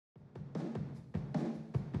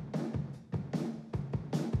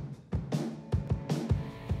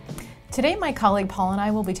Today, my colleague Paul and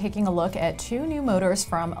I will be taking a look at two new motors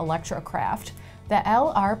from ElectroCraft, the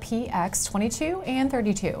LRPX 22 and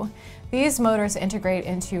 32. These motors integrate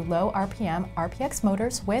into low RPM RPX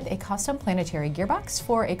motors with a custom planetary gearbox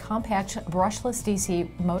for a compact brushless DC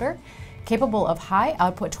motor capable of high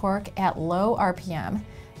output torque at low RPM,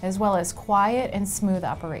 as well as quiet and smooth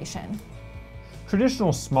operation.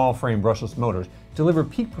 Traditional small frame brushless motors deliver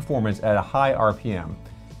peak performance at a high RPM.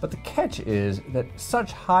 But the catch is that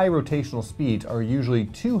such high rotational speeds are usually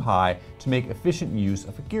too high to make efficient use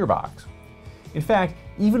of a gearbox. In fact,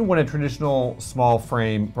 even when a traditional small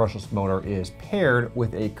frame brushless motor is paired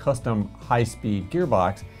with a custom high-speed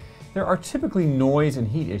gearbox, there are typically noise and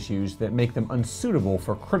heat issues that make them unsuitable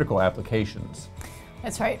for critical applications.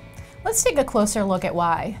 That's right. Let's take a closer look at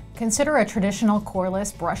why. Consider a traditional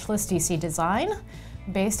coreless brushless DC design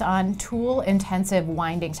based on tool-intensive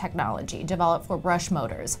winding technology developed for brush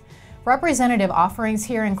motors. Representative offerings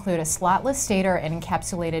here include a slotless stator and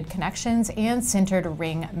encapsulated connections and sintered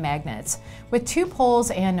ring magnets, with 2 poles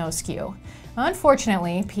and no skew.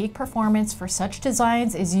 Unfortunately, peak performance for such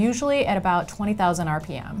designs is usually at about 20,000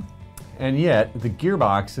 RPM. And yet, the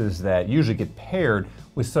gearboxes that usually get paired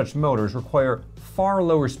with such motors require far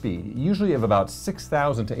lower speed, usually of about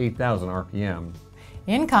 6,000 to 8,000 RPM.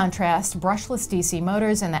 In contrast, brushless DC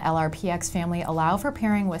motors in the LRPX family allow for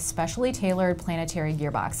pairing with specially tailored planetary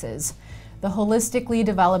gearboxes. The holistically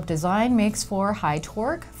developed design makes for high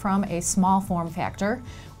torque from a small form factor,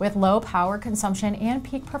 with low power consumption and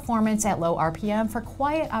peak performance at low RPM for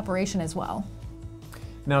quiet operation as well.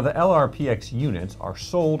 Now, the LRPX units are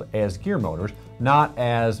sold as gear motors, not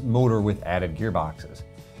as motor with added gearboxes.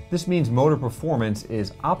 This means motor performance is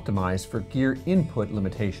optimized for gear input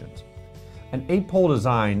limitations. An 8-pole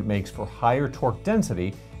design makes for higher torque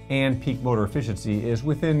density, and peak motor efficiency is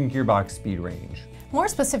within gearbox speed range. More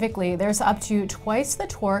specifically, there's up to twice the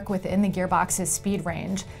torque within the gearbox's speed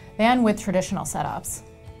range than with traditional setups.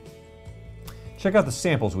 Check out the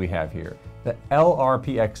samples we have here. The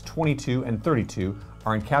LRPX 22 and 32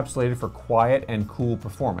 are encapsulated for quiet and cool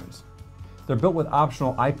performance. They're built with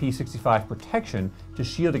optional IP65 protection to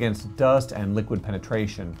shield against dust and liquid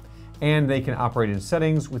penetration, and they can operate in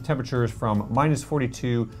settings with temperatures from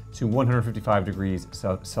 -42 to 155 degrees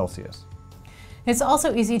Celsius. It's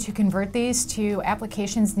also easy to convert these to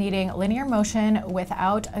applications needing linear motion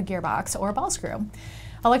without a gearbox or ball screw.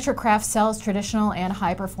 ElectroCraft sells traditional and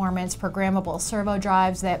high-performance programmable servo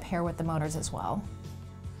drives that pair with the motors as well.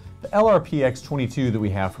 The LRPX 22 that we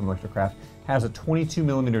have from ElectroCraft has a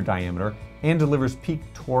 22mm diameter and delivers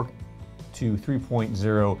peak torque to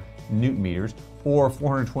 3.0 Newton meters, or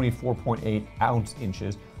 424.8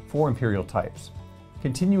 ounce-inches for imperial types.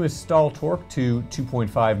 Continuous stall torque to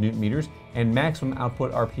 2.5 Newton meters, and maximum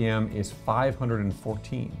output RPM is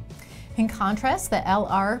 514. In contrast, the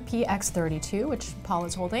LRPX 32, which Paul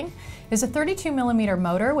is holding, is a 32mm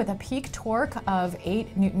motor with a peak torque of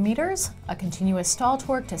 8 Newton meters, a continuous stall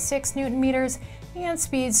torque to 6 Newton meters, and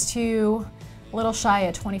speeds to a little shy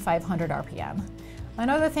of 2,500 RPM.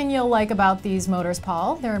 Another thing you'll like about these motors,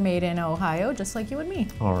 Paul, they're made in Ohio, just like you and me.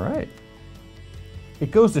 All right.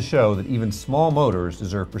 It goes to show that even small motors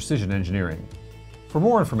deserve precision engineering. For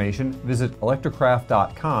more information, visit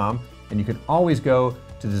electrocraft.com, and you can always go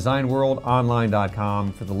to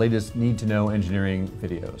designworldonline.com for the latest need-to-know engineering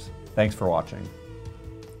videos. Thanks for watching.